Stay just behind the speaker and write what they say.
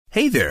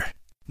Hey there.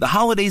 The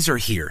holidays are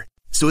here,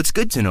 so it's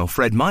good to know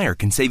Fred Meyer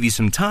can save you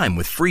some time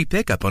with free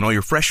pickup on all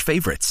your fresh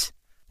favorites.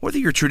 Whether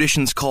your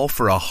traditions call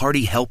for a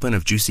hearty helping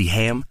of juicy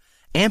ham,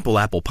 ample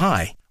apple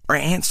pie, or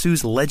Aunt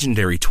Sue's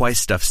legendary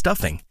twice-stuffed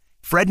stuffing,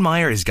 Fred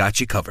Meyer has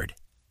got you covered.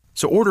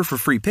 So order for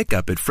free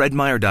pickup at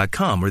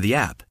fredmeyer.com or the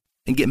app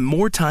and get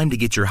more time to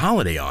get your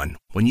holiday on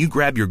when you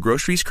grab your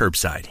groceries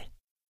curbside.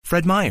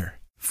 Fred Meyer,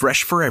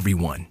 fresh for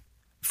everyone.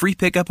 Free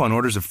pickup on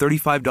orders of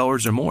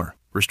 $35 or more.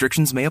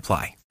 Restrictions may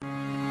apply.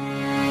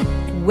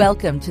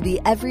 Welcome to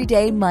the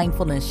Everyday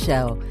Mindfulness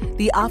Show,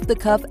 the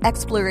off-the-cuff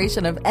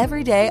exploration of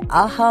everyday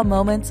aha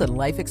moments and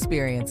life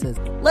experiences.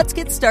 Let's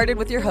get started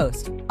with your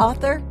host,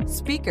 author,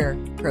 speaker,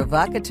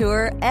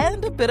 provocateur,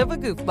 and a bit of a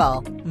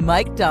goofball,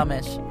 Mike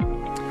Domish.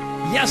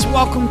 Yes,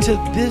 welcome to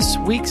this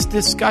week's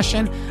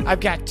discussion. I've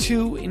got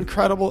two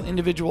incredible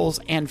individuals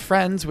and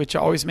friends, which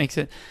always makes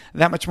it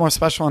that much more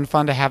special and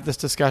fun to have this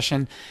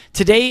discussion.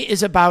 Today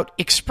is about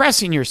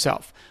expressing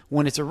yourself.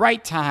 When it's the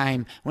right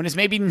time, when it's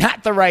maybe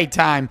not the right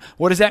time.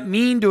 What does that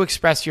mean to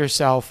express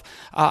yourself?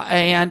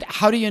 And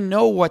how do you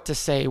know what to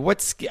say?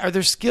 Are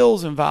there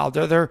skills involved?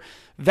 Are there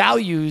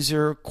values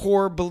or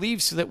core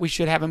beliefs that we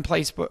should have in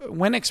place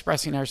when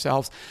expressing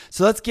ourselves?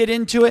 So let's get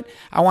into it.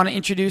 I want to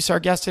introduce our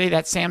guest today.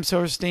 That's Sam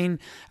Silverstein.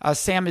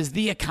 Sam is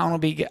the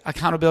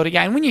accountability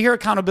guy. And when you hear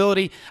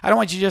accountability, I don't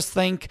want you to just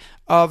think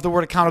of the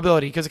word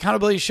accountability, because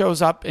accountability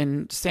shows up,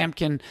 and Sam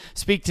can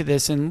speak to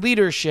this, in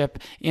leadership,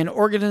 in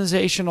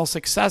organizational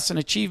success and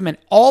achievement.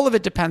 All of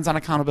it depends on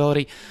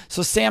accountability.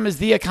 So Sam is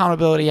the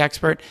accountability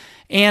expert.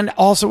 And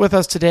also with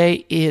us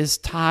today is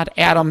Todd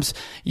Adams.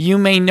 You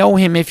may know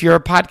him if you're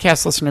a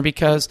podcast listener,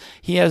 because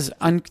he has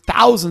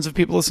thousands of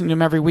people listening to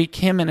him every week,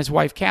 him and his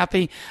wife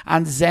Kathy,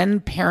 on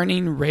Zen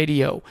Parenting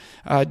Radio,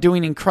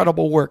 doing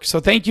incredible work. So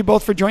thank you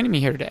both for joining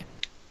me here today.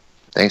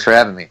 Thanks for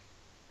having me.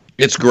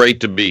 It's great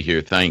to be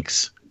here.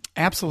 Thanks.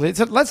 Absolutely.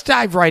 So let's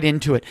dive right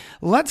into it.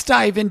 Let's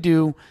dive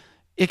into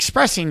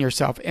expressing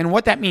yourself and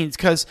what that means,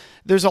 because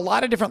there's a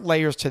lot of different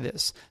layers to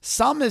this.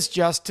 Some is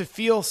just to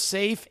feel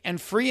safe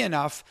and free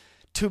enough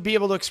to be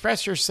able to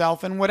express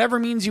yourself in whatever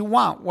means you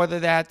want, whether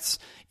that's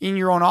in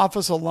your own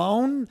office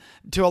alone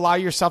to allow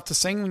yourself to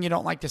sing when you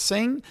don't like to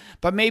sing,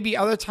 but maybe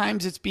other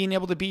times it's being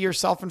able to be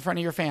yourself in front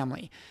of your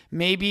family.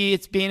 Maybe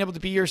it's being able to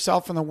be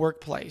yourself in the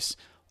workplace,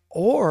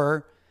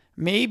 or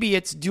maybe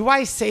it's, do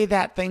I say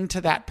that thing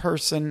to that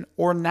person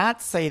or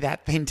not say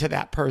that thing to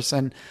that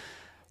person?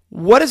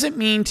 What does it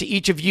mean to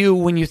each of you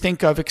when you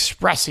think of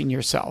expressing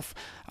yourself?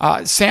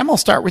 Sam, I'll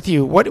start with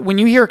you. When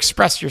you hear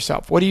express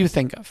yourself, what do you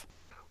think of?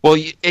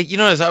 Well,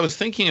 as I was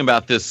thinking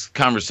about this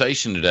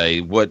conversation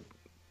today, what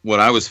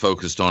I was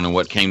focused on and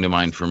what came to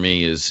mind for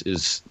me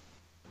is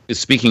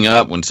speaking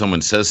up when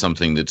someone says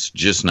something that's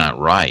just not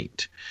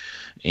right.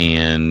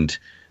 And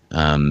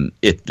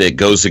that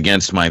goes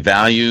against my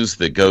values,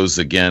 that goes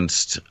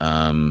against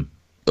the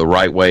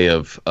right way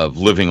of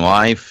living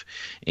life,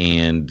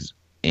 and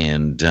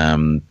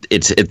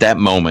it's at that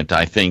moment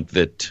I think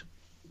that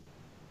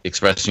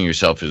expressing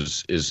yourself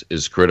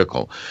is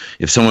critical.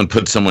 If someone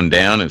puts someone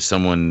down, if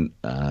someone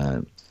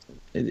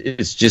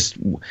it's just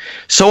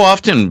so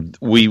often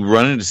we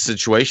run into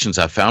situations.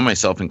 I found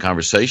myself in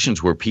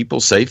conversations where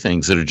people say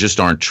things that just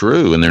aren't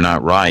true and they're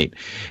not right.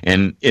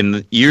 And in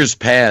the years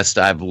past,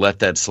 I've let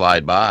that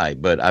slide by.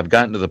 But I've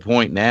gotten to the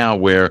point now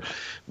where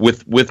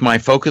with my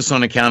focus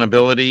on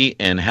accountability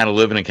and how to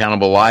live an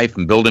accountable life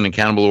and build an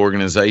accountable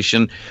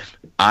organization,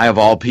 I, of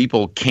all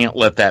people, can't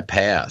let that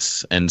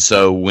pass. And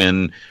so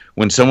when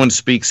someone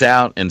speaks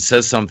out and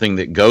says something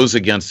that goes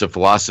against a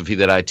philosophy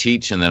that I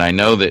teach and that I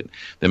know that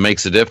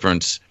makes a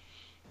difference,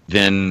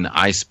 then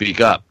I speak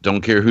up.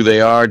 Don't care who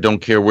they are. Don't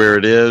care where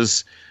it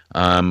is.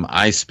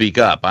 I speak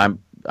up.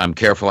 I'm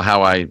careful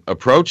how I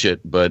approach it,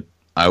 but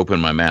I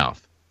open my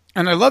mouth.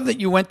 And I love that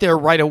you went there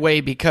right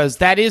away, because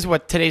that is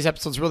what today's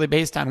episode is really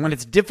based on. When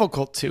it's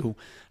difficult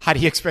how do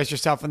you express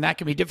yourself? And that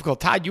can be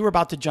difficult. Todd, you were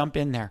about to jump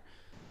in there.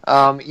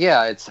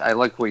 I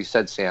like what you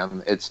said,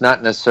 Sam. It's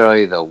not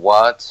necessarily the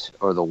what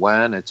or the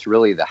when, it's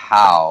really the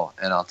how.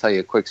 And I'll tell you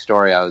a quick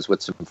story. I was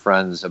with some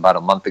friends about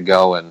a month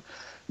ago, and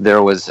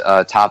there was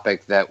a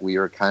topic that we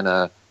were kind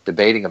of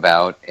debating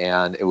about,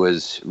 and it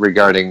was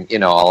regarding,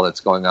 all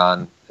that's going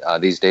on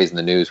these days in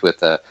the news with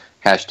the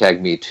hashtag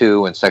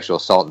 #MeToo and sexual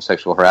assault and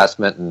sexual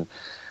harassment. And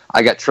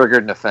I got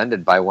triggered and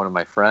offended by one of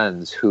my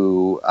friends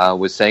who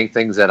was saying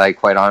things that I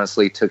quite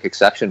honestly took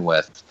exception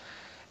with.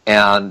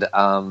 And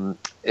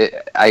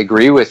I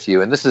agree with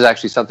you, and this is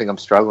actually something I'm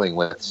struggling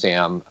with,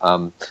 Sam.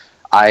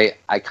 I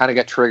kind of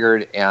got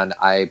triggered, and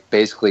I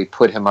basically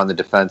put him on the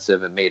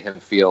defensive and made him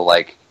feel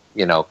like,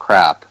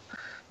 crap.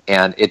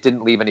 And it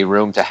didn't leave any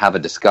room to have a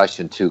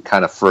discussion to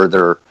kind of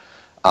further,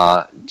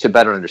 to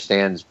better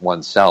understand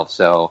oneself.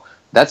 So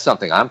that's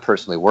something I'm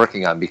personally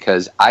working on,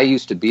 because I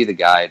used to be the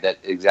guy that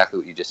exactly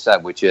what you just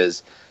said, which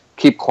is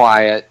keep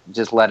quiet,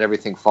 just let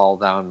everything fall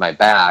down my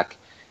back.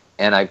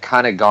 And I've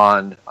kind of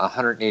gone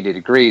 180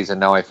 degrees, and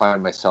now I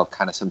find myself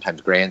kind of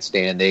sometimes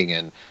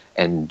grandstanding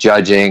and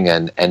judging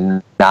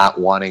and not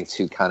wanting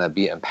to kind of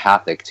be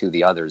empathic to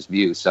the other's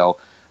view. So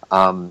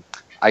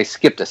I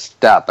skipped a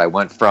step. I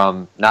went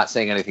from not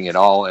saying anything at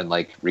all and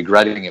like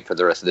regretting it for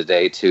the rest of the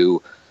day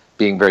to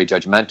being very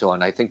judgmental.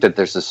 And I think that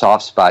there's a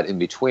soft spot in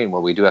between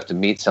where we do have to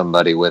meet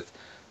somebody with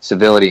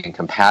civility and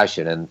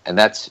compassion, and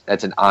that's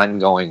an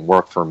ongoing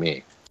work for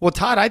me. Well,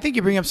 Todd, I think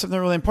you bring up something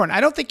really important. I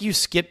don't think you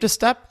skipped a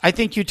step. I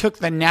think you took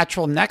the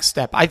natural next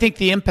step. I think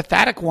the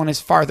empathetic one is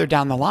farther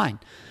down the line.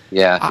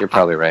 Yeah, you're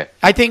probably right.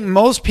 I think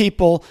most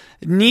people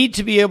need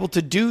to be able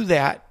to do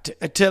that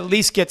to at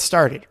least get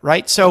started,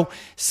 right? So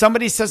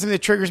somebody says something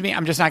that triggers me,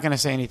 I'm just not going to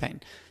say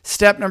anything.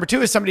 Step number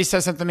 2 is somebody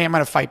says something to me, I'm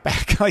going to fight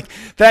back. Like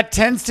that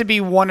tends to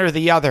be one or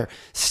the other.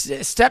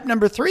 Step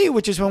number 3,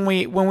 which is when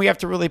we have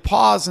to really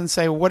pause and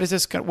say, what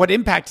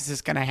impact is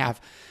this going to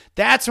have?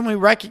 That's when we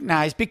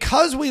recognize,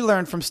 because we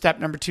learned from step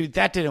number 2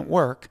 that didn't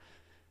work.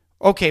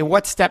 Okay,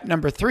 what's step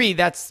number 3?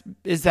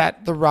 Is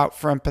that the route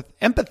for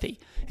empathy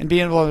and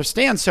being able to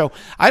understand? So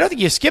I don't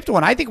think you skipped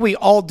one. I think we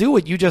all do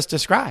what you just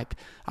described.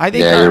 I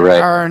think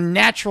our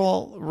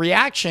natural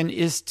reaction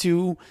is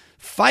to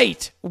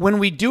fight when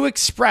we do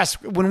express,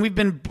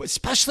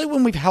 especially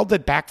when we've held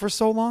it back for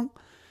so long.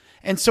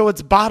 And so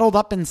it's bottled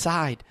up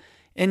inside.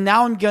 And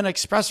now I'm going to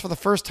express for the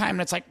first time,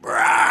 and it's like,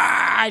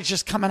 it's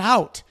just coming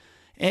out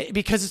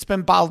because it's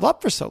been bottled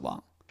up for so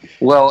long.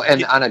 Well,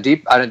 and on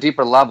a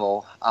deeper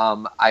level,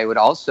 I would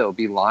also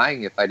be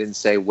lying if I didn't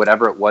say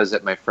whatever it was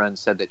that my friend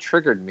said that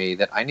triggered me,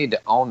 that I need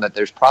to own that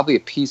there's probably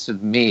a piece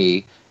of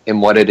me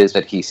in what it is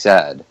that he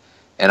said.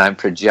 And I'm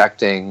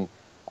projecting,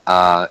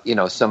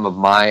 some of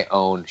my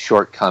own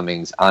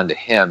shortcomings onto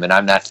him. And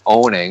I'm not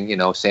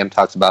owning, Sam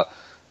talks about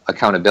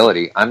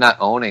accountability. I'm not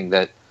owning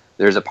that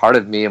there's a part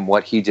of me in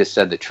what he just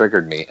said that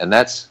triggered me. And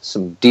that's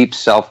some deep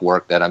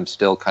self-work that I'm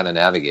still kind of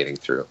navigating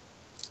through.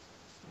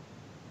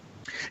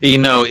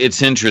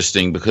 It's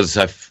interesting because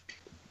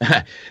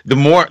the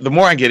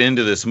more I get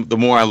into this, the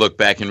more I look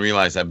back and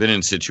realize I've been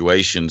in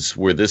situations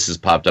where this has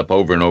popped up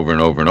over and over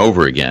and over and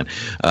over again.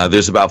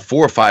 There's about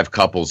 4 or 5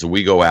 couples that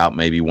we go out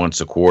maybe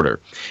once a quarter.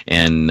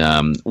 And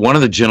one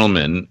of the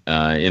gentlemen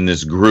in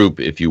this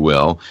group, if you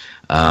will,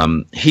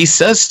 he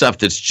says stuff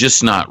that's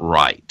just not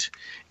right.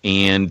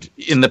 And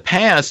in the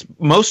past,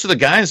 most of the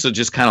guys will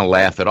just kind of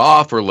laugh it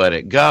off or let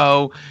it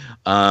go.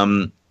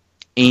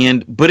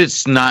 But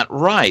it's not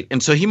right.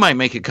 And so he might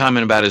make a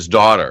comment about his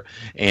daughter,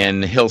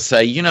 and he'll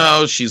say,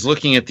 she's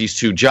looking at these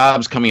 2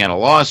 jobs coming out of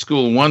law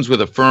school. One's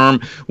with a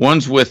firm,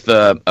 one's with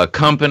a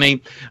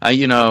company.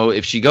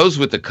 If she goes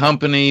with the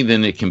company,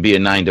 then it can be a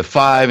 9 to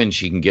 5 and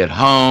she can get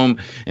home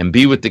and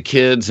be with the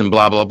kids and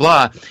blah, blah,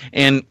 blah.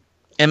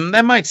 And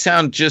that might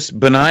sound just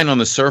benign on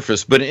the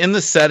surface, but in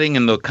the setting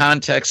and the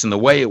context and the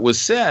way it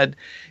was said,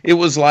 it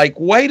was like,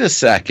 wait a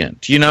second,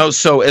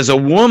 so as a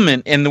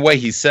woman, and the way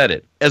he said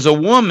it, as a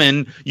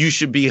woman, you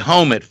should be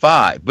home at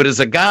 5, but as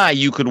a guy,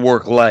 you could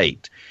work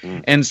late.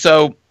 And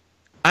so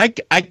I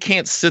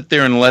can't sit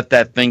there and let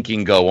that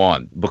thinking go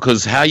on,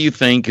 because how you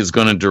think is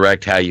going to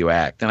direct how you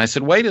act. And I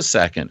said, wait a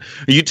second,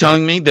 are you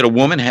telling me that a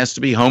woman has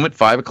to be home at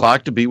 5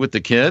 o'clock to be with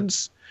the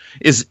kids?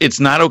 It's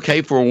not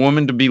okay for a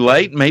woman to be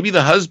late? Maybe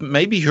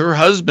her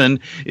husband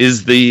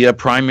is the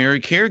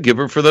primary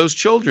caregiver for those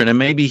children, and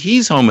maybe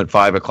he's home at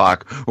 5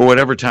 o'clock or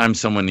whatever time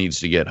someone needs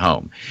to get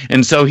home.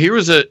 And so here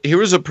was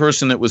a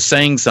person that was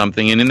saying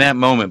something, and in that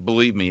moment,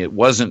 believe me, it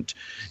wasn't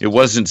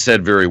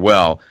said very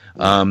well.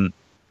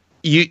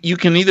 You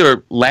can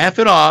either laugh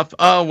it off,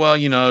 oh well,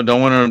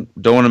 don't want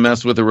to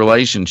mess with a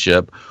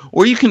relationship,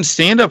 or you can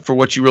stand up for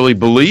what you really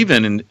believe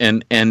in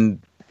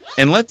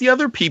and let the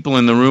other people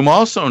in the room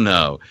also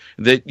know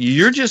that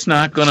you're just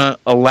not going to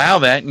allow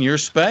that in your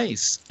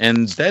space.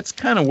 And that's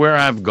kind of where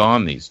I've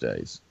gone these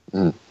days.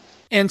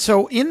 And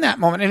so in that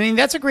moment,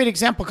 that's a great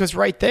example, because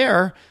right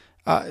there,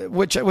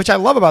 which I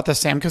love about this,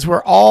 Sam, because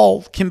we're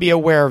all can be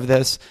aware of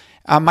this,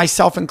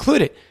 myself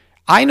included.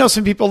 I know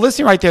some people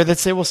listening right there that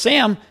say, well,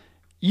 Sam,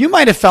 you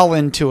might have fell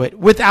into it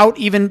without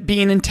even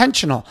being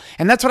intentional.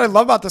 And that's what I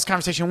love about this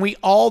conversation. We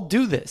all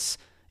do this.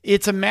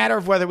 It's a matter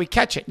of whether we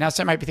catch it. Now,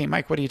 some might be thinking,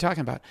 Mike, what are you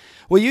talking about?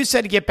 Well, you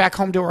said to get back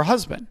home to her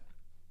husband.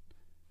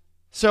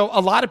 So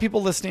a lot of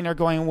people listening are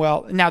going,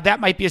 well, now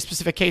that might be a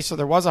specific case, so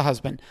there was a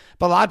husband.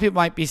 But a lot of people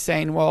might be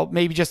saying, well,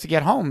 maybe just to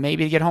get home,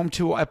 maybe to get home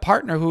to a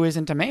partner who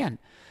isn't a man.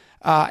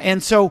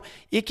 And so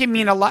it can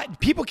mean a lot.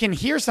 People can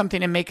hear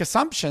something and make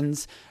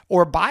assumptions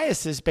or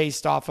biases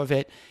based off of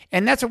it.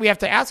 And that's what we have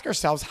to ask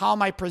ourselves. How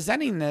am I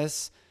presenting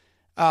this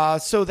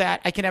so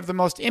that I can have the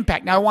most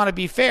impact? Now, I want to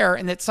be fair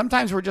in that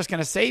sometimes we're just going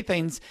to say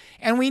things,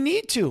 and we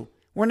need to.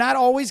 We're not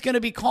always going to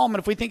be calm. And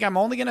if we think I'm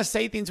only going to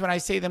say things when I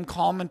say them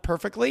calm and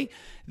perfectly,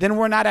 then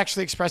we're not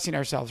actually expressing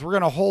ourselves. We're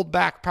going to hold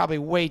back probably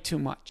way too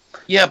much.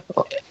 Yep.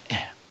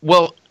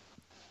 Well,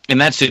 in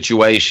that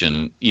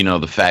situation,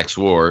 the facts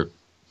were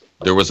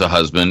there was a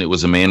husband. It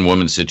was a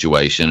man-woman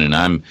situation, and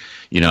I'm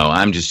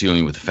just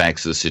dealing with the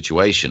facts of the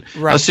situation.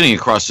 Right. I was sitting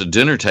across the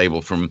dinner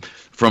table from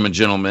a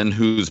gentleman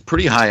who's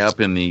pretty high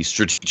up in the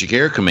Strategic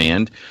Air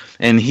Command,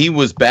 and he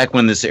was back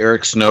when this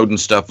Eric Snowden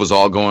stuff was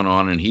all going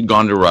on, and he'd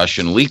gone to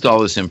Russia and leaked all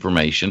this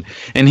information,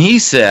 and he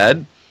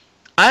said,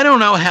 I don't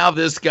know how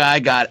this guy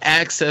got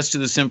access to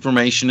this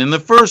information in the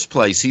first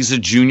place. He's a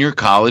junior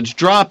college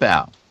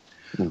dropout.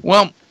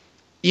 Well,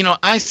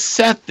 I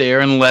sat there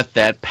and let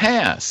that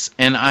pass,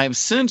 and I've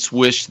since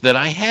wished that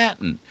I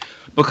hadn't,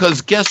 because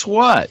guess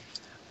what?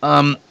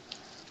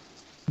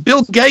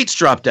 Bill Gates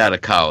dropped out of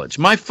college.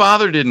 My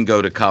father didn't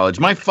go to college.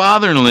 My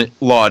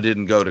father-in-law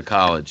didn't go to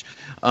college.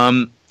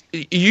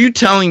 You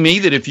telling me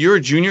that if you're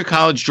a junior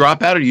college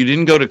dropout or you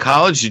didn't go to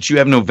college, that you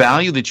have no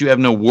value, that you have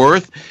no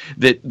worth,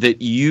 that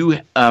you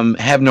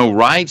have no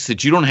rights,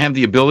 that you don't have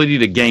the ability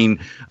to gain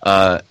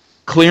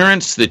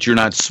clearance, that you're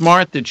not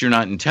smart, that you're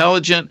not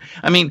intelligent?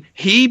 I mean,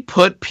 he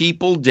put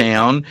people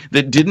down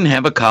that didn't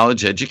have a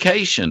college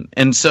education.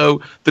 And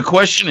so the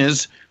question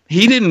is,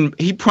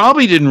 he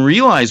probably didn't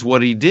realize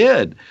what he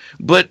did,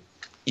 but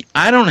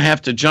I don't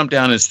have to jump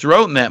down his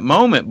throat in that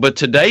moment. But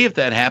today, if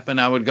that happened,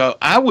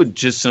 I would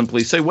just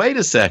simply say, wait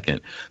a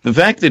second. The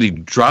fact that he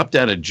dropped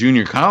out of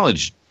junior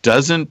college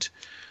doesn't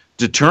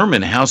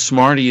determine how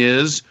smart he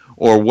is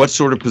or what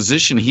sort of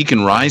position he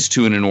can rise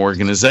to in an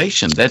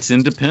organization. That's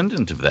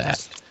independent of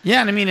that. Yeah,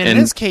 and I mean, in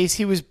this case,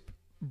 he was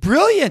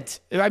brilliant.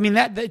 I mean,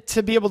 that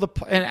to be able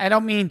to, and I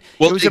don't mean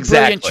it was a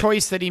brilliant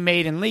choice that he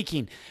made in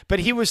leaking, but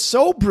he was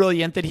so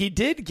brilliant that he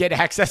did get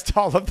access to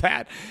all of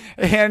that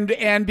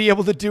and be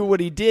able to do what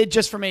he did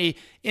just from a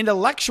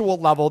intellectual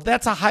level.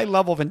 That's a high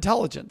level of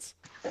intelligence.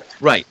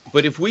 Right.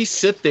 But if we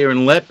sit there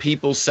and let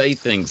people say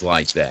things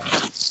like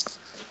that,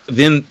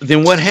 then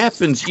what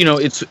happens,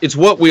 it's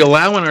what we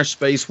allow in our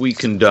space we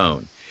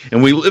condone.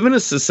 And we live in a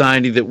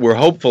society that we're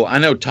hopeful. I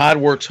know Todd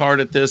works hard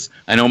at this.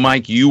 I know,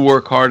 Mike, you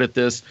work hard at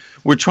this.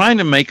 We're trying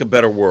to make a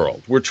better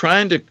world. We're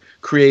trying to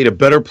create a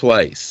better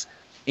place.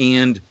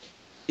 And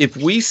if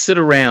we sit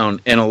around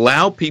and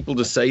allow people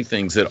to say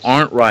things that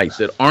aren't right,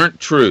 that aren't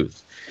truth,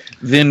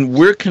 then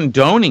we're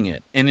condoning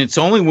it. And it's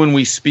only when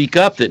we speak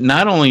up that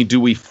not only do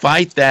we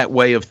fight that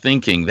way of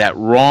thinking, that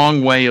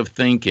wrong way of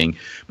thinking,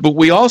 but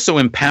we also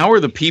empower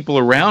the people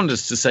around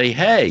us to say,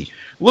 hey,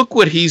 look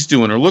what he's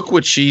doing or look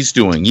what she's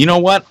doing. You know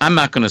what? I'm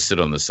not going to sit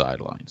on the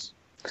sidelines.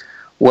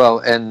 Well,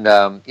 and,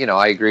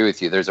 I agree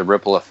with you. There's a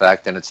ripple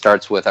effect, and it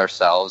starts with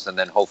ourselves. And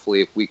then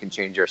hopefully if we can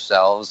change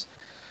ourselves,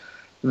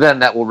 then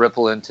that will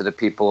ripple into the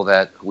people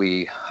that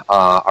we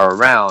are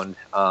around.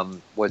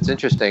 What's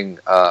interesting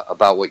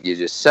about what you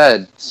just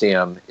said,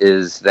 Sam,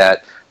 is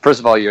that, first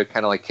of all, you're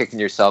kind of like kicking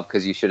yourself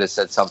because you should have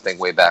said something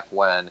way back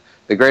when.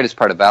 The greatest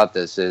part about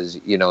this is,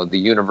 the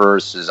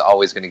universe is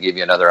always going to give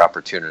you another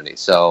opportunity.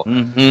 So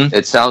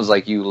It sounds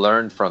like you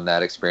learned from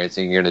that experience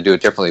and you're going to do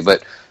it differently.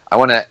 But I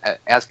want to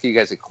ask you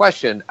guys a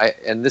question,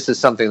 and this is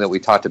something that we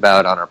talked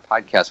about on our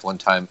podcast one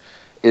time,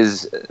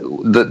 is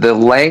the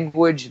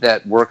language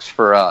that works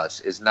for us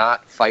is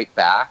not fight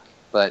back,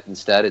 but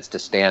instead it's to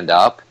stand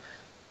up.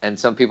 And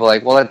some people are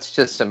like, well, that's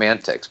just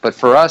semantics. But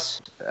for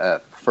us,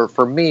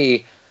 for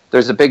me,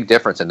 there's a big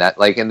difference in that.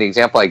 Like in the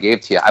example I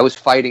gave to you, I was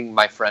fighting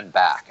my friend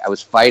back. I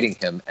was fighting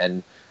him,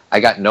 and I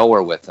got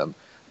nowhere with him.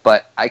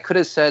 But I could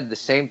have said the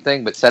same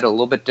thing, but said it a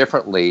little bit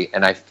differently,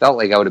 and I felt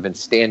like I would have been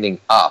standing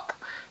up,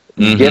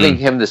 giving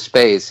him the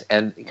space.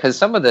 And because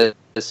some of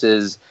this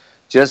is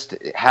just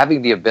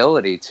having the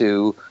ability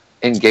to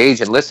engage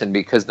and listen,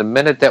 because the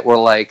minute that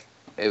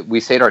we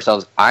say to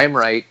ourselves, I'm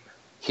right,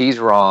 he's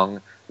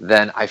wrong,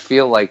 then I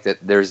feel like that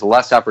there's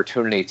less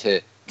opportunity to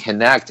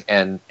connect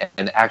and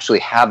actually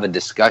have a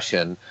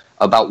discussion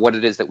about what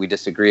it is that we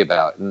disagree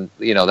about. And,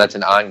 that's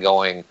an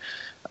ongoing,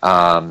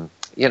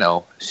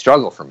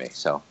 struggle for me.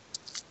 So.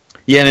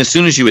 Yeah, and as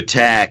soon as you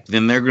attack,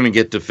 then they're going to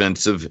get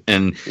defensive,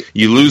 and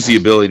you lose the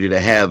ability to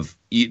have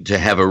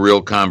a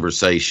real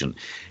conversation.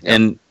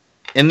 Yep.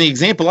 And the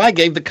example I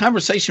gave, the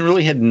conversation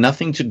really had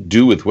nothing to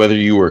do with whether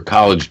you were a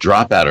college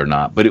dropout or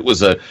not, but it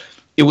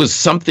was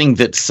something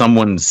that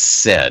someone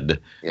said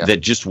that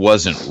just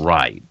wasn't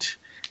right.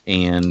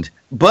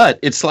 But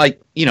it's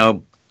like,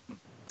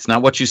 it's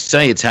not what you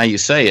say, it's how you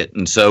say it.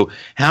 And so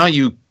how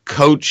you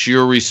coach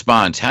your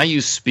response, how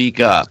you speak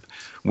up,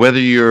 whether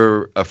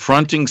you're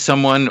affronting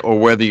someone or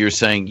whether you're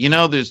saying,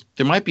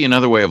 there might be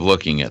another way of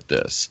looking at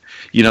this.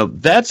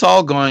 That's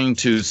all going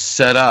to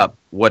set up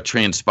what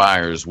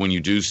transpires when you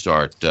do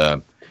start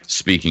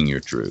speaking your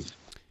truth.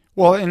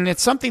 Well, and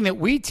it's something that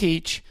we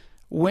teach,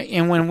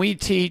 and when we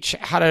teach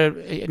how to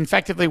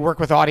effectively work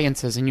with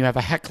audiences, and you have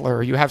a heckler,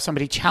 or you have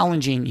somebody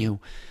challenging you,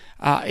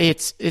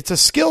 it's a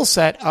skill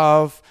set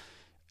of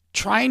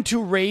trying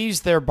to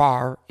raise their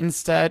bar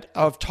instead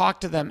of talk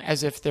to them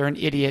as if they're an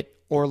idiot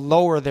or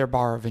lower their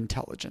bar of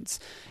intelligence,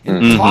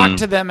 and talk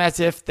to them as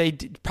if they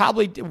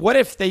what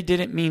if they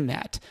didn't mean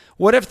that?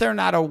 What if they're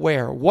not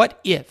aware? What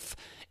if?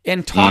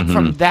 And talk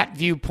from that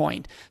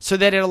viewpoint, so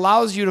that it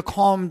allows you to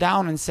calm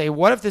down and say,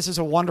 what if this is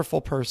a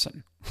wonderful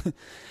person?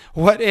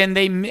 And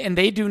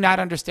they do not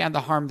understand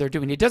the harm they're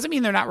doing. It doesn't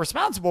mean they're not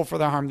responsible for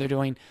the harm they're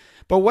doing,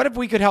 but what if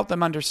we could help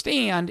them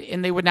understand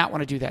and they would not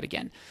want to do that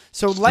again?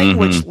 So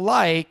language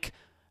like,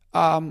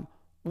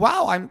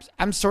 wow,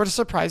 I'm sort of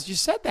surprised you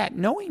said that,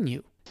 knowing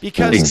you.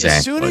 Because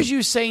as soon as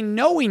you say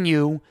knowing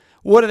you,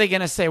 What are they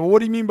going to say? Well, what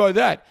do you mean by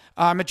that?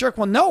 I'm a jerk.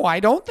 Well, no, I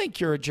don't think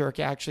you're a jerk,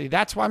 actually.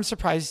 That's why I'm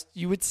surprised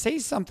you would say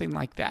something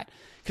like that,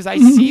 because I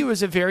see you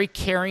as a very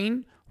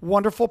caring,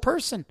 wonderful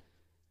person.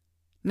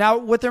 Now,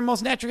 what they're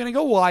most naturally going to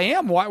go, well, I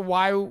am.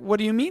 Why? What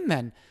do you mean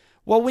then?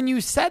 Well, when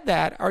you said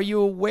that, are you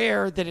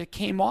aware that it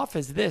came off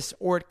as this,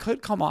 or it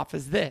could come off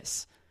as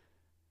this?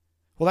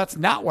 Well, that's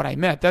not what I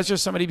meant. That's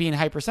just somebody being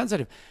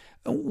hypersensitive.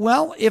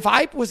 Well, if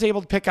I was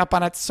able to pick up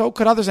on it, so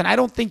could others, and I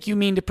don't think you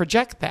mean to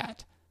project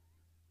that.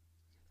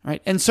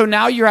 Right? And so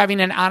now you're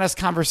having an honest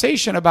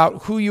conversation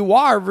about who you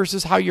are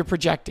versus how you're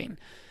projecting.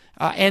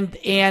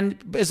 And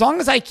as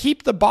long as I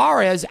keep the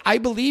bar as I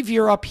believe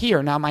you're up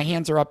here, now my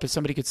hands are up if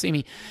somebody could see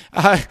me,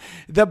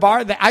 the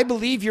bar that I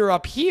believe you're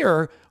up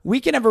here, we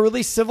can have a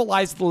really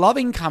civilized,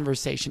 loving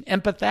conversation,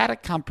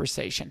 empathetic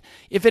conversation.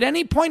 If at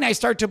any point I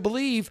start to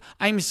believe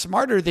I'm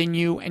smarter than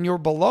you and you're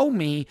below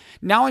me,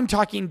 now I'm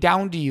talking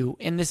down to you,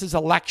 and this is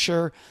a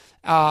lecture,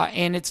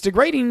 and it's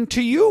degrading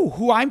to you,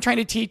 who I'm trying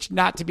to teach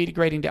not to be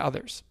degrading to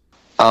others.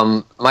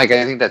 Mike,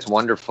 I think that's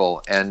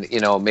wonderful. And,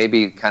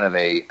 maybe kind of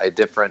a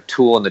different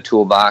tool in the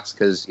toolbox,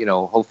 because,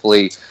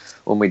 hopefully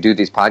when we do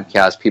these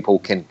podcasts, people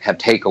can have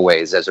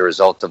takeaways as a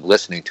result of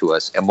listening to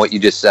us. And what you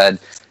just said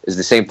is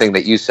the same thing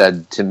that you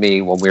said to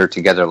me when we were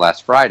together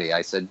last Friday.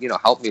 I said,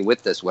 help me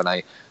with this when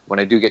I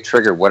do get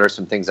triggered. What are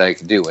some things I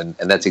can do? And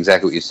that's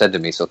exactly what you said to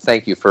me. So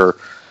thank you for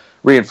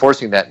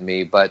reinforcing that in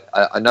me. But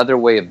another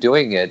way of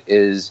doing it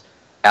is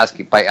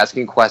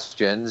asking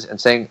questions and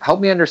saying, help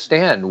me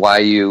understand why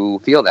you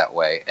feel that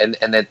way.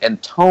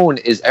 And tone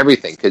is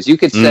everything, because you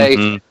could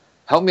say,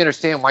 help me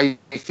understand why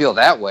you feel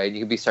that way, and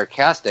you can be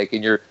sarcastic,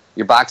 and you're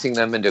boxing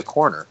them into a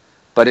corner.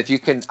 But if you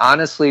can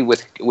honestly,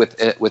 with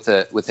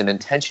an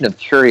intention of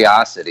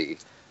curiosity,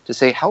 to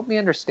say, help me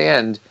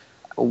understand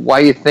why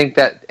you think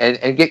that,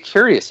 and get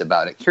curious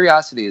about it.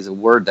 Curiosity is a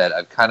word that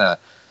I've kind of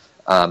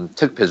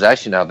took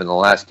possession of in the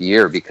last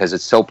year, because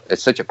it's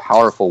such a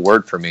powerful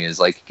word for me. Is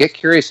like, get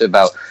curious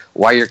about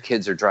why your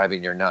kids are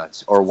driving you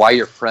nuts, or why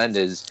your friend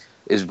is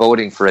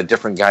voting for a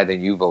different guy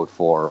than you vote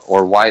for,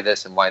 or why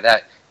this and why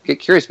that. Get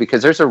curious,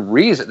 because there's a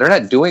reason. They're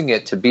not doing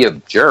it to be a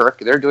jerk.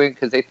 They're doing it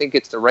because they think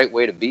it's the right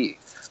way to be.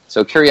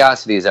 So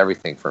curiosity is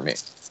everything for me.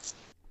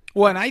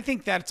 Well, and I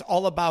think that's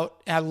all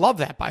about, I love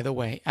that, by the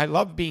way. I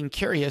love being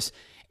curious.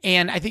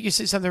 And I think you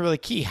said something really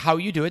key, how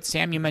you do it.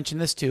 Sam, you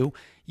mentioned this too.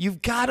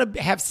 You've got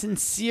to have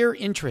sincere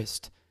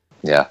interest.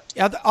 Yeah.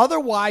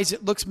 Otherwise,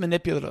 it looks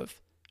manipulative,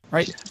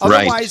 right?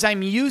 Otherwise,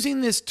 I'm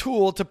using this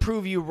tool to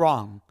prove you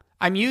wrong.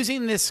 I'm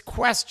using this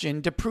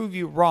question to prove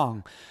you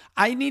wrong.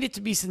 I need it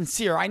to be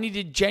sincere. I need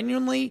to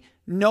genuinely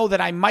know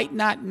that I might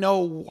not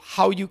know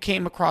how you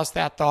came across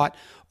that thought,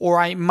 or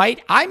I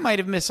might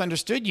have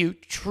misunderstood you,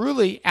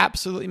 truly,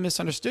 absolutely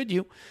misunderstood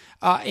you.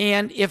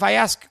 And if I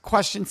ask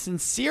questions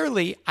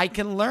sincerely, I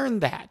can learn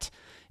that.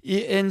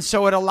 And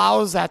so it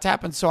allows that to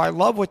happen. So I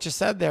love what you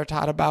said there,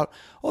 Todd, about,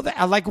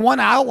 like one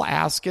I'll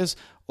ask is,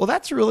 well,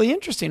 that's really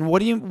interesting. What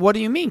do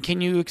you mean?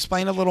 Can you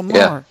explain a little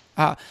more?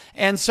 Yeah.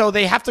 And so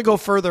they have to go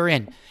further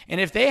in. And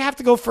if they have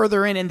to go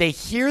further in and they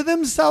hear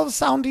themselves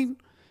sounding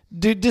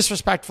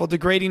disrespectful,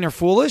 degrading, or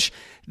foolish,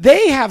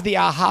 they have the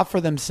aha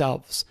for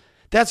themselves.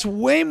 That's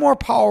way more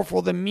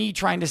powerful than me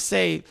trying to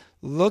say,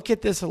 look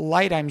at this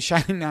light I'm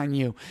shining on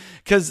you,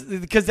 because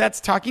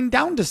that's talking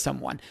down to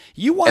someone.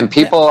 And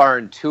people are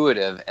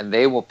intuitive, and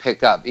they will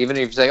pick up. Even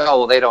if you say, oh,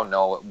 well, they don't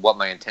know what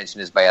my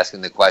intention is by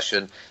asking the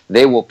question,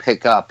 they will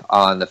pick up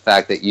on the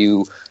fact that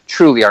you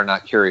truly are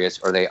not curious,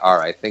 or they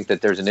are. I think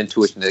that there's an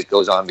intuition that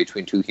goes on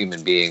between two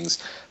human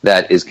beings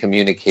that is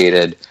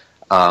communicated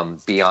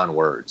beyond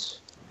words.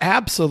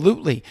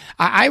 Absolutely.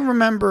 I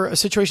remember a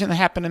situation that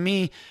happened to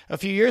me a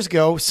few years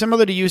ago,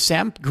 similar to you,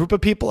 Sam. Group of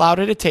people out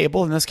at a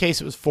table. In this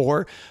case, it was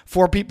four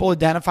people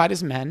identified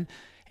as men.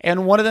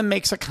 And one of them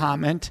makes a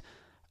comment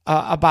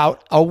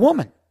about a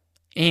woman.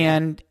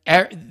 And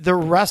the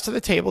rest of the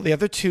table, the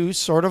other two,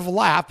 sort of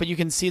laugh, but you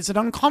can see it's an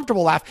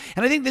uncomfortable laugh.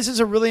 And I think this is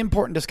a really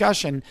important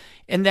discussion,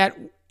 in that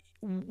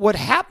what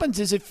happens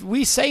is, if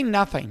we say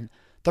nothing,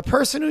 the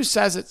person who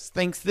says it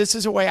thinks, this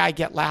is a way I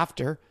get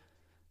laughter,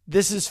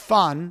 this is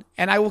fun,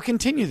 and I will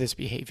continue this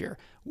behavior.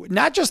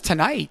 Not just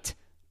tonight,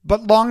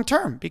 but long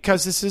term,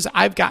 because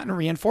I've gotten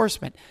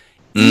reinforcement.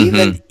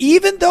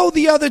 Even though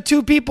the other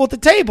two people at the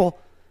table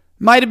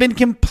might have been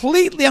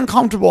completely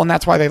uncomfortable, and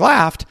that's why they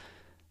laughed,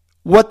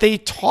 what they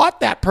taught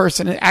that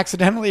person,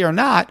 accidentally or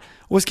not,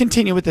 was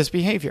continue with this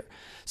behavior.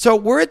 So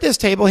we're at this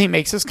table, he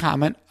makes this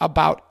comment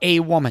about a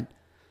woman.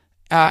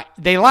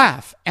 They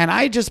laugh, and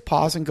I just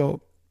pause and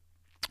go,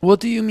 well,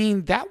 do you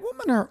mean that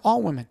woman or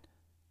all women?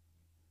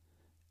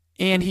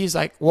 And he's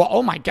like, well,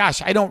 oh my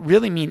gosh, I don't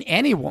really mean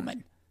any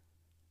woman.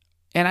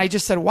 And I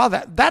just said, wow,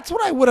 that's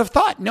what I would have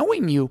thought,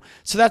 knowing you.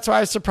 So that's why I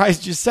was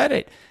surprised you said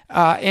it.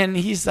 And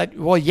he's like,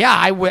 well, yeah,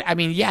 I would. I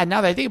mean, yeah,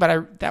 now that I think about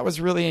it, that was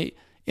really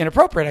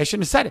inappropriate. I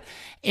shouldn't have said it.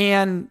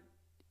 And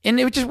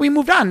it was just, we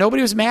moved on.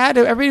 Nobody was mad.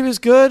 Everybody was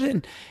good.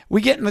 And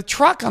we get in the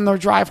truck on the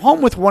drive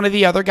home with one of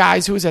the other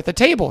guys who was at the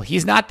table.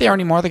 He's not there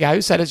anymore. The guy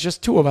who said it's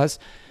just two of us.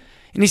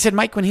 And he said,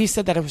 Mike, when he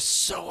said that, it was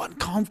so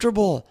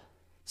uncomfortable.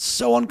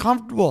 So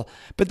uncomfortable.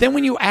 But then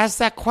when you ask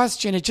that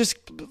question, it just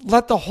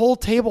let the whole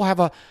table have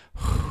a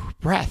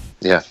breath.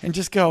 Yeah. And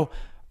just go,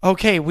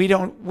 okay,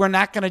 we're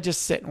not going to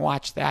just sit and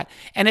watch that.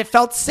 And it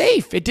felt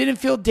safe. It didn't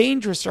feel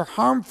dangerous or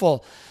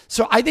harmful.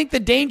 So I think the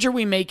danger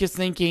we make is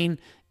thinking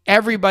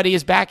everybody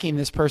is backing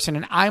this person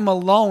and I'm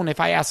alone if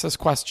I ask this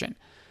question.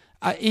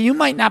 You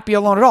might not be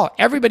alone at all.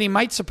 Everybody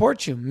might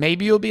support you.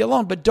 Maybe you'll be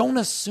alone, but don't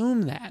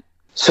assume that.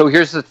 So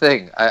here's the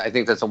thing. I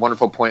think that's a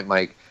wonderful point,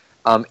 Mike.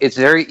 It's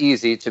very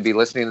easy to be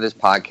listening to this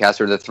podcast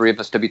or the three of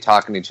us to be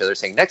talking to each other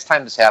saying, next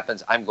time this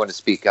happens, I'm going to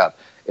speak up.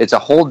 It's a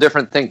whole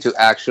different thing to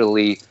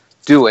actually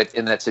do it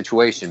in that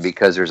situation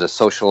because there's a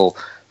social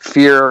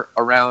fear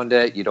around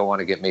it. You don't want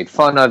to get made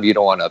fun of. You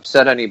don't want to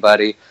upset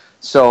anybody.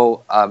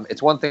 So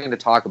it's one thing to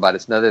talk about.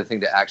 It's another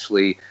thing to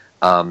actually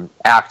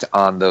act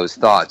on those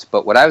thoughts.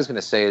 But what I was going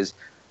to say is,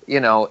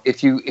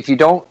 if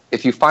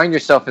you find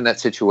yourself in that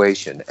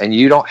situation and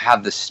you don't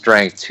have the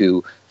strength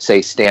to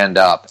say stand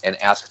up and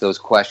ask those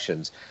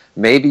questions,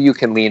 maybe you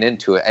can lean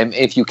into it. And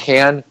if you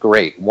can,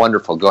 great,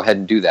 wonderful, go ahead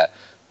and do that.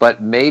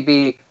 But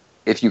maybe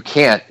if you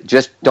can't,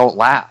 just don't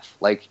laugh.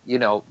 Like,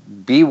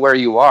 be where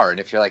you are. And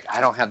if you're like, I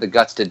don't have the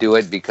guts to do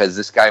it because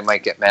this guy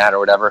might get mad or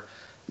whatever,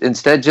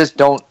 instead just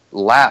don't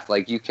laugh.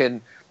 Like you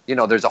can,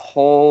 there's a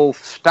whole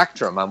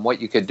spectrum on what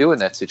you could do in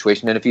that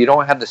situation. And if you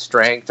don't have the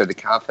strength or the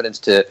confidence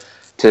to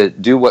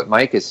do what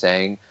Mike is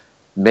saying,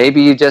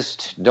 maybe you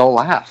just don't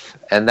laugh.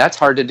 And that's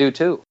hard to do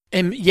too.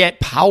 And yet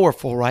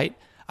powerful, right?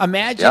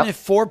 Imagine if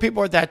 4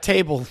 people are at that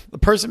table, the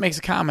person makes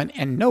a comment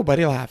and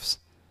nobody laughs.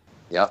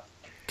 Yep.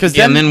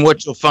 And then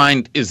what you'll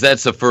find is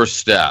that's the first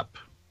step.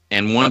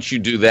 And once you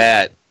do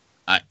that,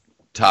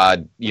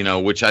 Todd,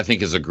 which I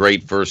think is a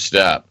great first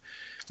step,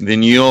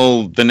 then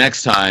the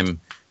next time,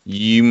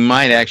 you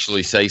might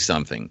actually say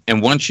something.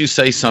 And once you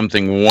say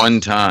something one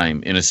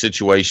time in a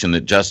situation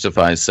that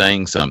justifies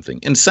saying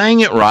something, and saying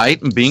it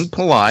right and being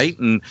polite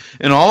and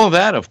all of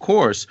that, of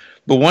course,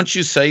 but once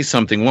you say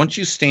something, once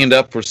you stand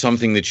up for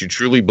something that you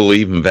truly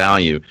believe and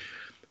value,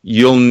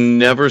 you'll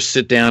never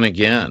sit down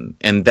again.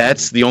 And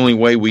that's the only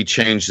way we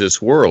change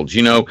this world.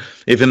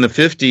 If in the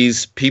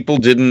 50s people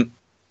didn't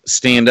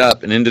stand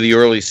up and into the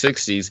early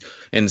 60s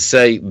and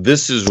say,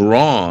 this is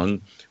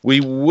wrong, we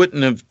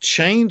wouldn't have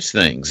changed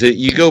things.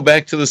 You go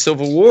back to the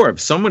Civil War. If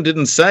someone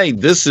didn't say,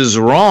 this is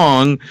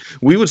wrong,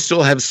 we would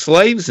still have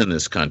slaves in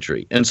this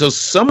country. And so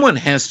someone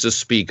has to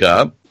speak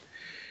up.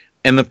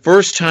 And the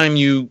first time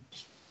you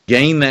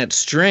gain that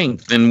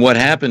strength, then what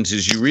happens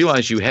is you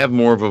realize you have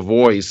more of a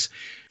voice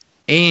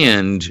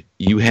and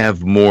you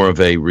have more of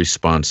a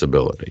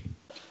responsibility.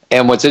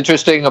 And what's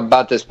interesting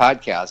about this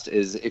podcast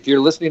is if you're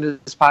listening to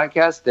this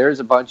podcast, there's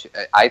a bunch,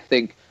 I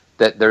think,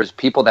 that there's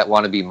people that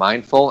want to be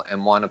mindful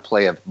and want to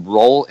play a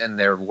role in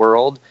their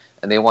world,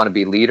 and they want to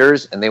be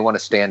leaders and they want to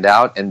stand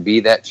out and be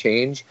that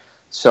change.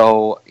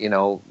 So,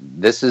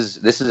 this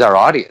is our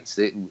audience.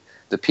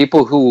 The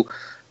people who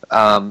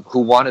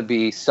want to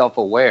be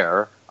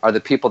self-aware are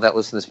the people that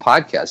listen to this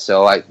podcast.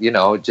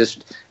 So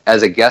just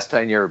as a guest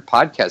on your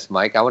podcast,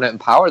 Mike, I want to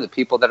empower the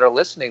people that are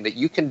listening that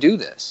you can do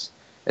this.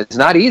 It's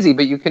not easy,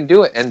 but you can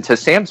do it. And to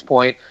Sam's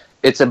point,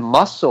 it's a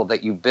muscle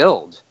that you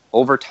build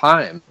over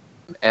time.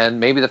 And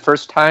maybe the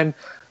first time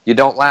you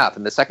don't laugh,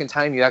 and the second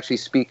time you actually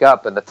speak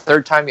up, and the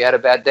third time you had a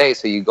bad day,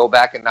 so you go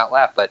back and not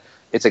laugh. But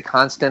it's a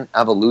constant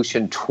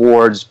evolution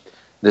towards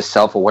the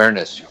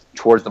self-awareness,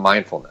 towards the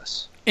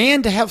mindfulness.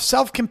 And to have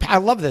I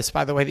love this,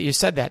 by the way, that you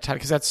said that, Todd,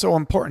 because that's so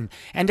important.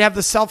 And to have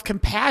the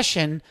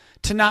self-compassion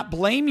to not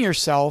blame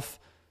yourself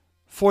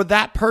for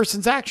that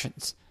person's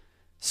actions.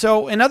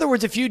 So, in other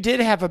words, if you did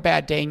have a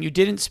bad day and you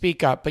didn't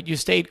speak up, but you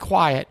stayed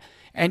quiet,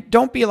 and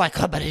don't be like,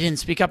 but I didn't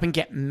speak up and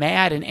get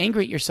mad and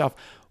angry at yourself.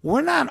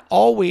 We're not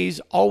always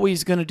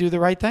going to do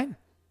the right thing.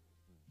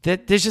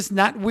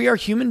 We are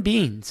human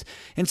beings.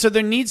 And so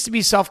there needs to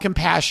be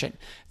self-compassion.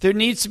 There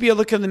needs to be a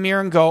look in the mirror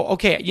and go,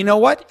 okay, you know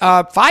what?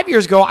 5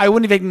 years ago, I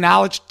wouldn't have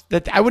acknowledged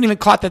that. I wouldn't even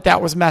caught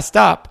that was messed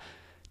up.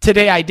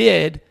 Today I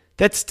did.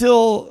 There's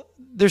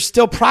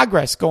still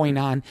progress going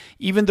on,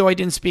 even though I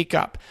didn't speak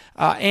up.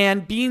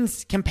 And being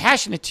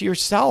compassionate to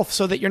yourself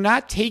so that you're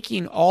not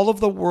taking all of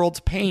the world's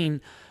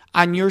pain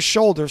on your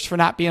shoulders for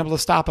not being able to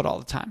stop it all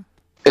the time.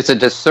 It's a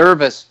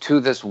disservice to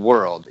this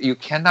world. You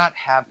cannot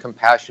have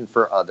compassion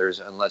for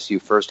others unless you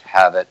first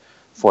have it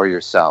for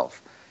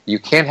yourself. You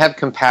can't have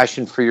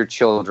compassion for your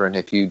children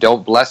if you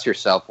don't bless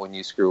yourself when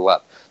you screw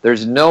up.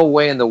 There's no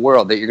way in the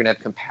world that you're going to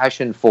have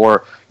compassion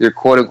for your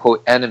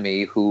quote-unquote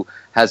enemy who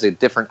has a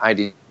different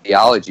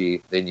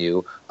ideology than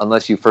you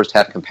unless you first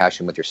have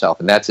compassion with yourself.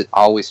 And it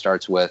always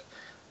starts with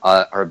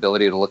our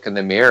ability to look in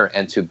the mirror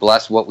and to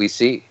bless what we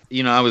see.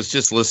 I was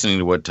just listening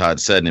to what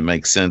Todd said, and it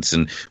makes sense.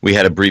 And we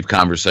had a brief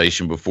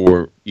conversation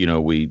before,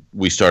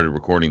 we started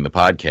recording the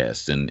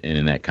podcast. And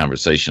in that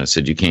conversation, I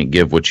said, you can't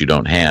give what you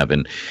don't have.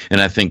 And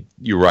I think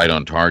you're right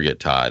on target,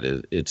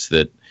 Todd. It's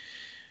that,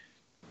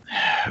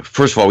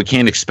 first of all, we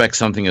can't expect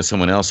something of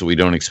someone else that we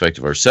don't expect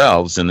of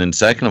ourselves. And then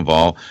second of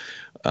all,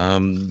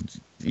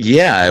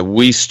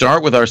 we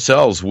start with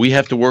ourselves. We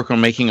have to work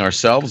on making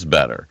ourselves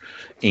better.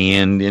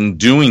 And in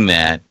doing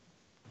that,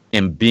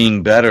 and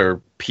being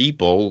better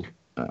people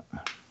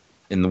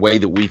in the way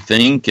that we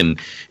think and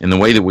in the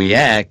way that we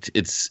act,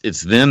 it's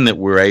then that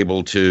we're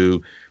able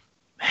to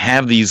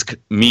have these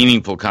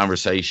meaningful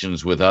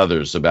conversations with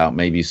others about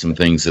maybe some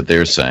things that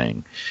they're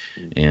saying.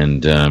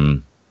 And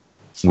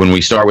when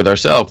we start with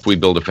ourselves, we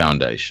build a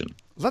foundation.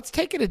 Let's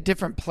take it a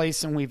different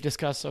place than we've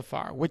discussed so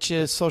far, which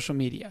is social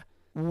media.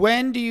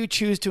 When do you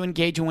choose to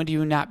engage and when do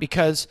you not?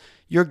 Because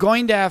you're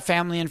going to have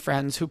family and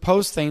friends who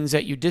post things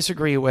that you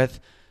disagree with.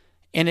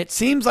 And it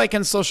seems like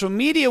in social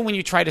media, when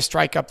you try to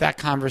strike up that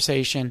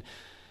conversation,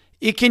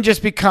 it can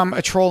just become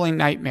a trolling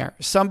nightmare.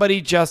 Somebody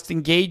just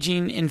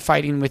engaging in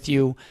fighting with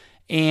you.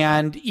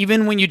 And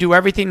even when you do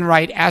everything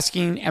right,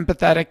 asking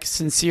empathetic,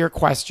 sincere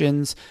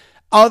questions,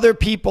 other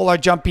people are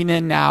jumping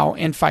in now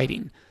and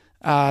fighting.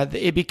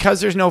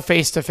 Because there's no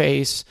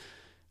face-to-face.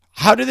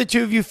 How do the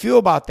two of you feel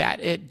about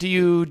that? Do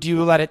you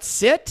let it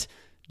sit?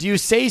 Do you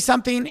say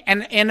something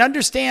and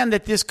understand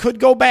that this could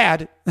go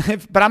bad,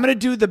 but I'm going to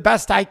do the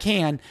best I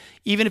can,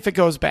 even if it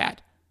goes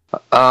bad?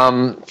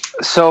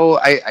 So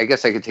I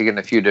guess I could take it in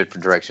a few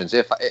different directions.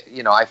 If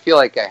I feel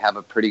like I have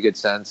a pretty good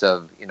sense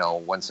of,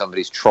 when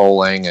somebody's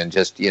trolling and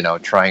just,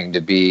 trying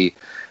to be,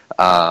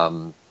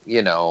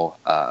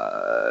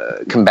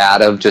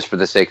 combative just for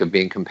the sake of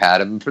being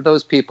combative. And for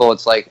those people,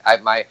 it's like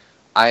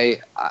I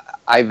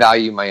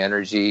value my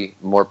energy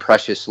more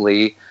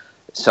preciously.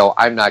 So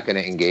I'm not going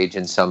to engage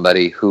in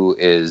somebody who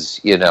is,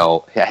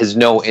 has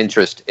no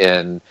interest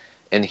in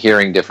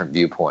hearing different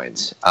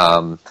viewpoints.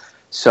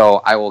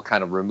 So I will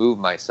kind of remove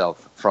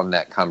myself from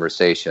that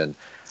conversation.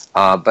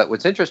 But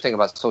what's interesting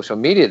about social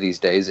media these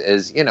days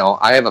is,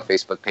 I have a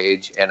Facebook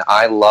page and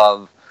I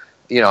love,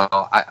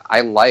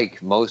 I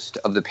like most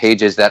of the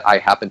pages that I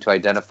happen to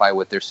identify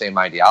with their same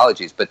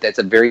ideologies. But that's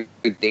a very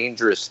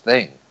dangerous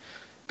thing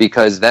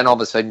because then all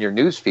of a sudden your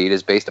news feed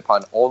is based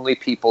upon only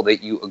people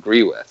that you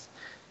agree with.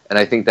 And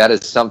I think that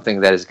is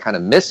something that is kind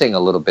of missing a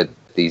little bit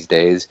these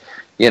days.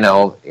 20,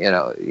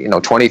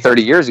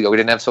 30 years ago, we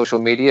didn't have social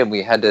media and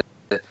we had to,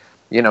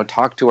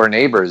 talk to our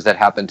neighbors that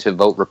happen to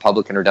vote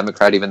Republican or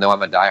Democrat, even though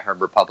I'm a diehard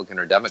Republican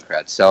or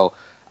Democrat. So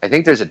I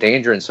think there's a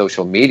danger in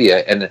social media.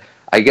 And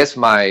I guess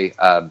my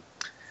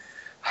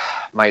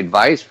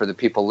advice for the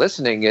people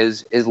listening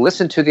is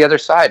listen to the other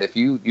side. If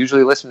you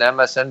usually listen to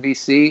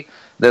MSNBC,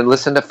 then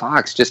listen to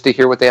Fox just to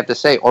hear what they have to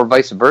say, or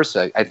vice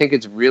versa. I think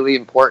it's really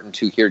important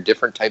to hear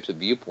different types of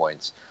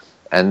viewpoints.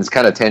 And it's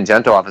kind of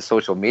tangential off of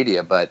social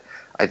media, but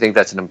I think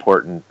that's an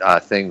important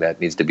thing that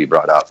needs to be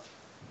brought up.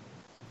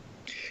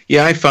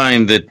 Yeah, I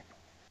find that,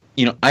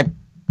 I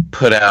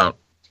put out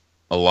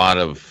a lot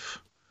of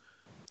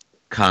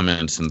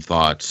comments and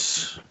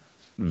thoughts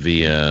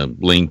via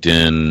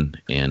LinkedIn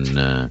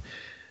and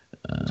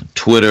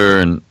Twitter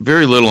and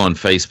very little on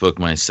Facebook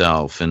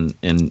myself.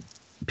 And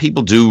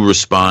people do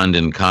respond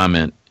and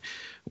comment.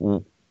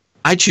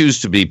 I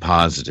choose to be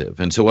positive.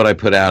 And so what I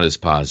put out is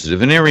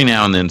positive. And every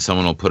now and then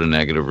someone will put a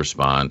negative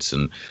response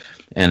and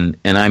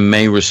I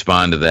may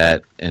respond to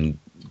that and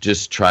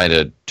just try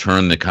to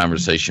turn the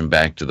conversation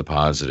back to the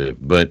positive.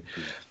 But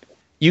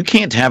you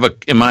can't have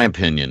in my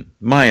opinion,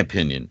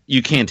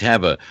 you can't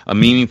have a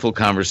meaningful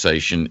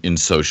conversation in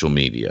social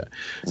media.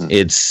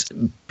 It's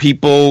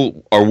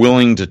people are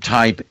willing to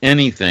type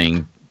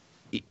anything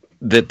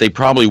that they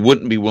probably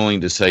wouldn't be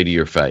willing to say to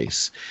your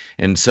face.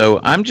 And so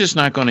I'm just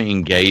not going to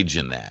engage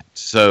in that.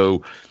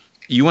 So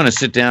you want to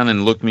sit down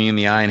and look me in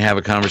the eye and have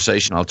a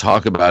conversation, I'll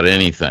talk about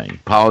anything,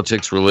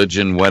 politics,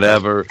 religion,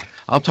 whatever.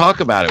 I'll talk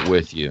about it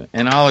with you,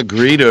 and I'll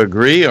agree to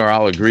agree or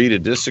I'll agree to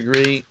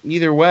disagree.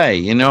 Either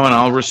way, and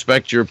I'll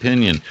respect your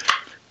opinion.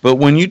 But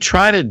when you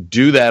try to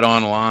do that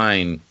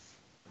online,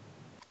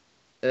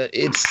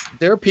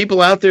 there are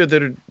people out there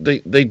that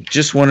they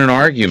just want an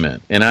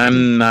argument, and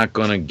I'm not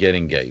going to get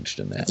engaged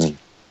in that.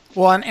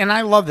 Well, and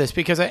I love this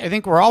because I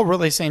think we're all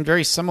really saying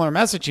very similar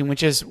messaging,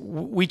 which is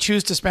we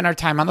choose to spend our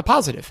time on the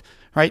positive,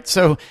 right?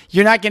 So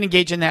you're not going to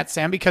engage in that,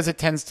 Sam, because it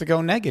tends to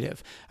go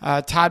negative.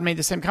 Todd made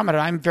the same comment.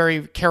 I'm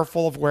very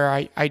careful of where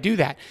I do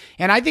that.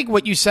 And I think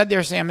what you said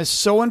there, Sam, is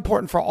so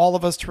important for all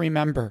of us to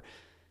remember.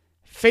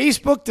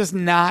 Facebook does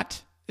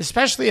not,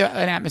 especially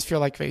an atmosphere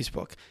like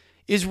Facebook,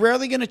 is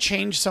rarely going to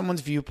change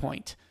someone's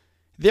viewpoint.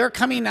 They're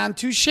coming on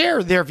to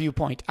share their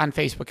viewpoint on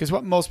Facebook is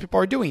what most people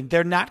are doing.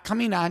 They're not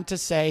coming on to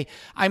say,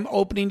 I'm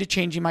opening to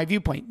changing my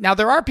viewpoint. Now,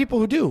 there are people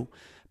who do,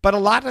 but a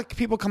lot of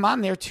people come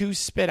on there to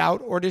spit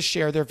out or to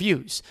share their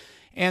views.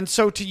 And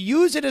so to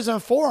use it as a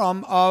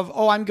forum of,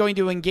 I'm going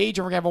to engage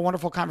and we're going to have a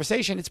wonderful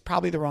conversation, it's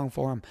probably the wrong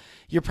forum.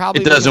 It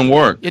doesn't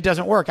work. It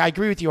doesn't work. I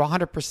agree with you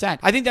 100%.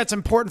 I think that's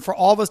important for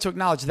all of us to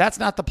acknowledge. That's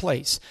not the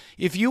place.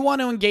 If you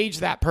want to engage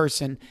that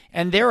person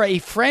and they're a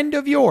friend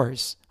of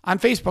yours on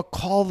Facebook,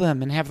 call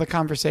them and have the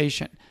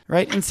conversation,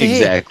 right? And say,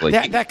 exactly.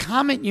 Hey, that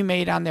comment you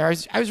made on there,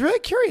 I was really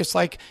curious.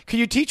 Like, could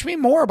you teach me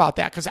more about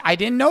that? Because I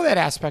didn't know that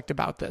aspect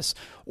about this.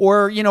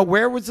 Or,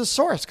 where was the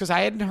source? Because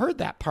I hadn't heard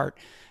that part.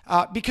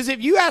 Because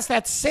if you ask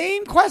that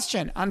same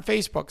question on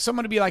Facebook,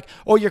 someone would be like,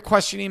 "Oh, you're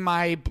questioning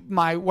my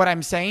what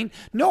I'm saying."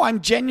 No, I'm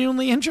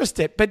genuinely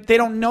interested, but they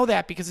don't know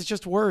that because it's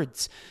just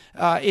words.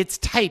 It's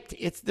typed.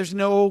 There's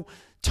no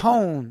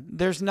tone.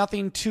 There's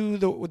nothing to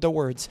the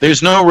words.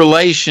 There's no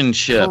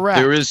relationship.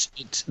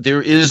 Correct.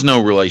 There is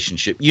no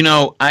relationship.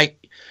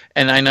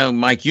 I know,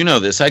 Mike, you know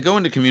this. I go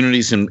into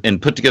communities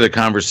and put together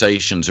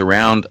conversations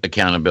around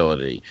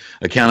accountability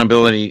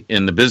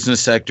in the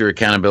business sector,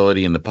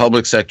 accountability in the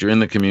public sector, in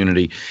the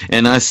community.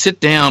 And I sit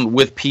down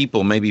with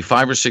people, maybe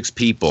 5 or 6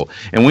 people,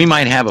 and we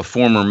might have a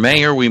former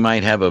mayor, we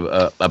might have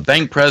a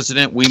bank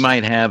president, we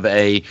might have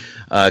a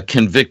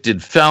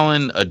convicted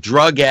felon, a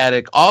drug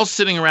addict, all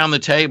sitting around the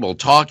table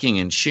talking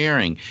and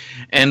sharing.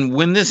 And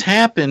when this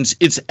happens,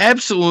 it's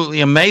absolutely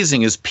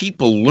amazing as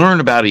people learn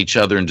about each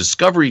other and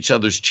discover each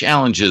other's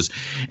challenges,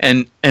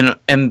 and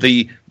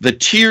the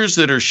tears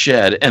that are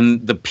shed,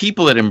 and the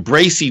people that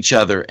embrace each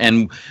other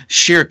and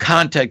share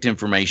contact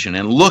information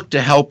and look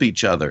to help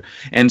each other.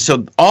 And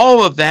so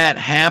all of that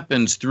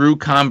happens through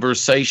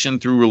conversation,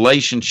 through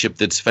relationship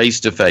that's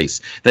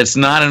face-to-face. That's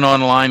not an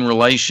online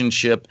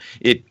relationship.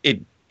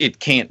 It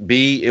can't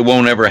be. It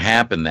won't ever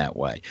happen that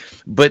way.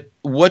 But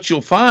what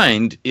you'll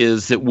find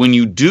is that when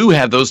you do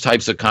have those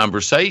types of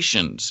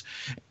conversations,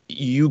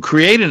 you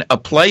create a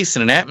place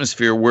and an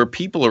atmosphere where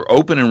people are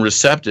open and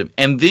receptive,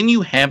 and then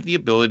you have the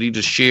ability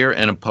to share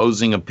an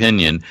opposing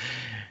opinion,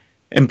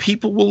 and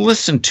people will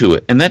listen to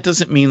it. And that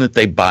doesn't mean that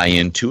they buy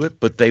into it,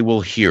 but they will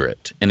hear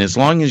it. And as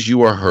long as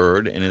you are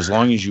heard and as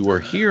long as you are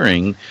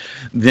hearing,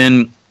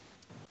 then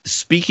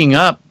speaking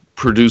up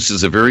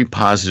produces a very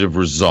positive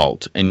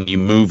result, and you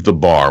move the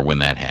bar when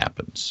that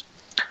happens.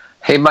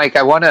 Hey, Mike,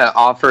 I want to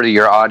offer to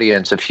your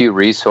audience a few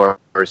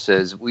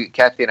resources.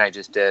 Kathy and I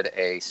just did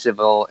a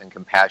civil and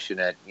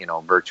compassionate,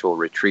 virtual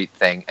retreat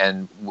thing,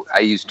 and I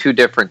used 2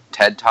 different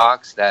TED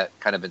Talks that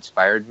kind of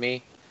inspired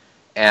me,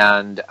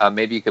 and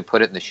maybe you could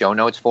put it in the show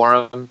notes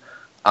for them.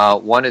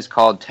 One is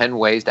called 10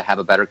 Ways to Have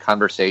a Better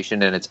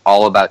Conversation, and it's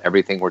all about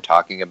everything we're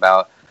talking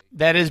about.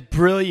 That is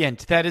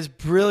brilliant. That is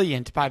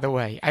brilliant, by the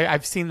way.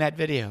 I've seen that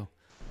video.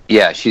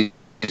 Yeah, she's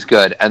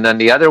good. And then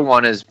the other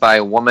one is by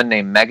a woman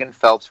named Megan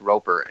Phelps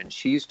Roper, and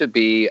she used to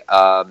be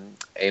a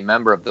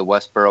member of the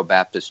Westboro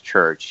Baptist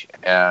Church,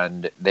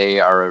 and they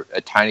are a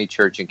tiny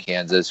church in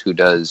Kansas who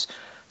does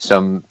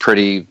some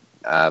pretty,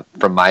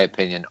 from my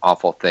opinion,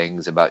 awful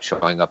things about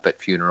showing up at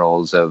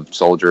funerals of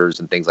soldiers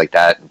and things like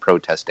that and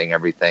protesting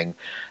everything.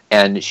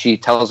 And she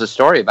tells a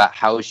story about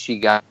how she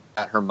got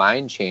her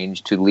mind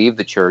changed to leave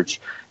the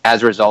church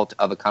as a result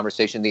of a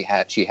conversation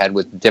she had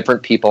with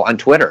different people on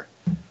Twitter.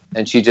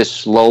 And she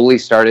just slowly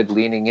started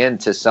leaning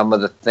into some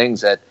of the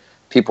things that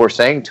people were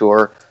saying to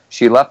her.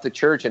 She left the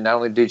church, and not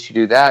only did she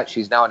do that,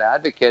 she's now an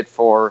advocate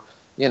for,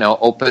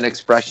 open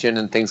expression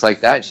and things like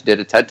that. She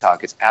did a TED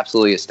Talk. It's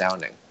absolutely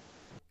astounding.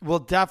 We'll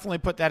definitely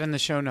put that in the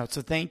show notes.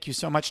 So thank you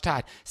so much,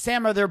 Todd.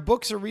 Sam, are there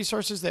books or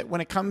resources that when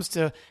it comes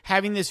to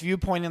having this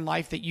viewpoint in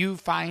life that you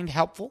find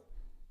helpful?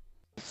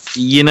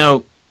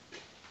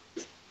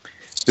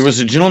 There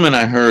was a gentleman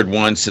I heard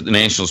once at the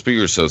National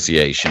Speaker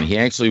Association. He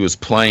actually was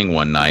playing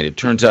one night. It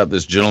turns out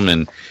this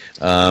gentleman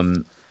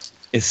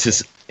is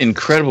this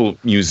incredible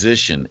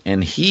musician,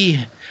 and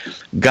he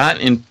got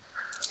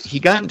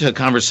into a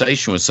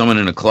conversation with someone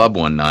in a club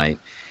one night,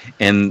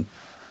 and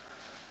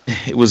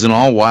it was an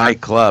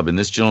all-white club, and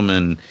this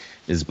gentleman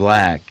is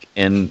black,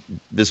 and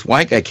this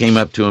white guy came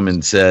up to him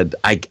and said,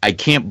 I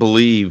can't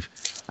believe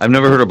I've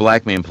never heard a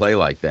black man play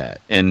like that.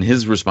 And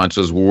his response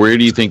was, well, where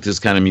do you think this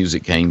kind of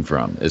music came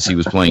from? As he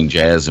was playing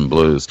jazz and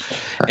blues.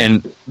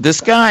 And this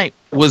guy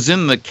was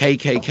in the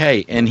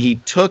KKK, and he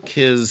took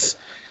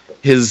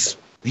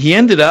he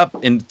ended up,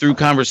 through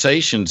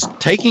conversations,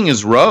 taking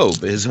his robe,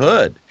 his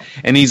hood,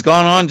 and he's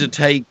gone on to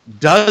take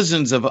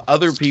dozens of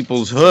other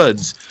people's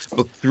hoods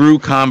through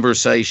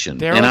conversation.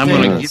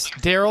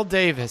 Daryl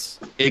Davis.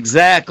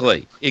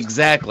 Exactly.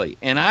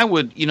 And I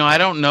would, I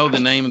don't know the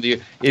name of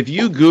if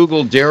you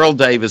Google Daryl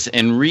Davis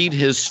and read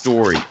his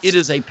story, it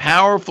is a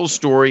powerful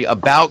story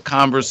about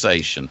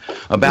conversation,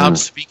 about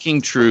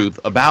speaking truth,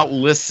 about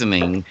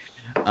listening.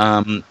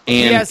 And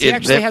yes, he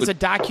actually has a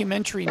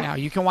documentary now.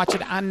 You can watch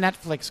it on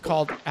Netflix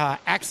called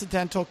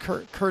Accidental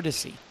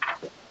Courtesy.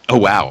 Oh,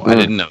 wow. I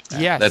didn't know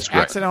that. Yes, that's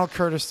great. Accidental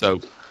Courtesy.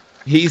 So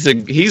he's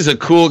a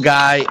cool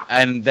guy,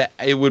 and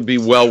it would be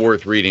well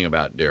worth reading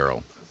about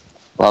Daryl.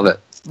 Love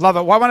it. Love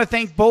it. Well, I want to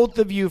thank both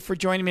of you for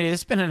joining me today.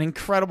 It's been an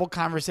incredible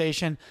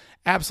conversation.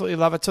 Absolutely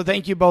love it. So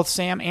thank you both,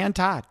 Sam and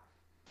Todd.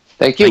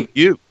 Thank you. Thank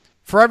you.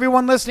 For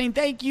everyone listening,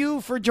 thank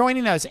you for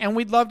joining us, and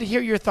we'd love to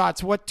hear your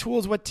thoughts, what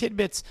tools, what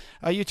tidbits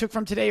you took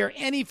from today, or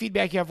any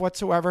feedback you have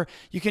whatsoever.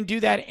 You can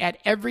do that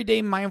at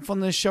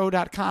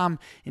everydaymindfulnessshow.com.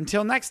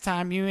 Until next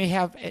time, you may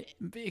have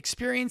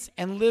experience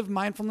and live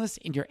mindfulness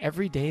in your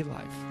everyday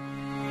life.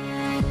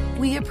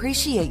 We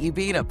appreciate you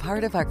being a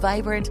part of our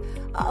vibrant,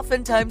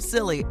 oftentimes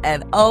silly,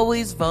 and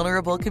always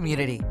vulnerable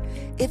community.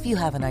 If you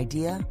have an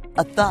idea,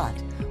 a thought,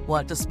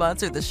 want to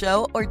sponsor the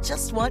show, or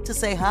just want to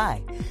say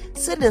hi,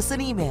 send us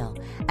an email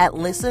at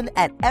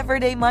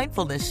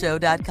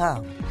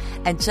listen@everydaymindfulnessshow.com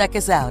and check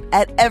us out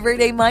at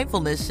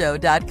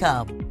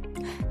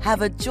everydaymindfulnessshow.com.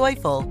 Have a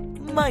joyful,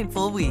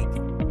 mindful week.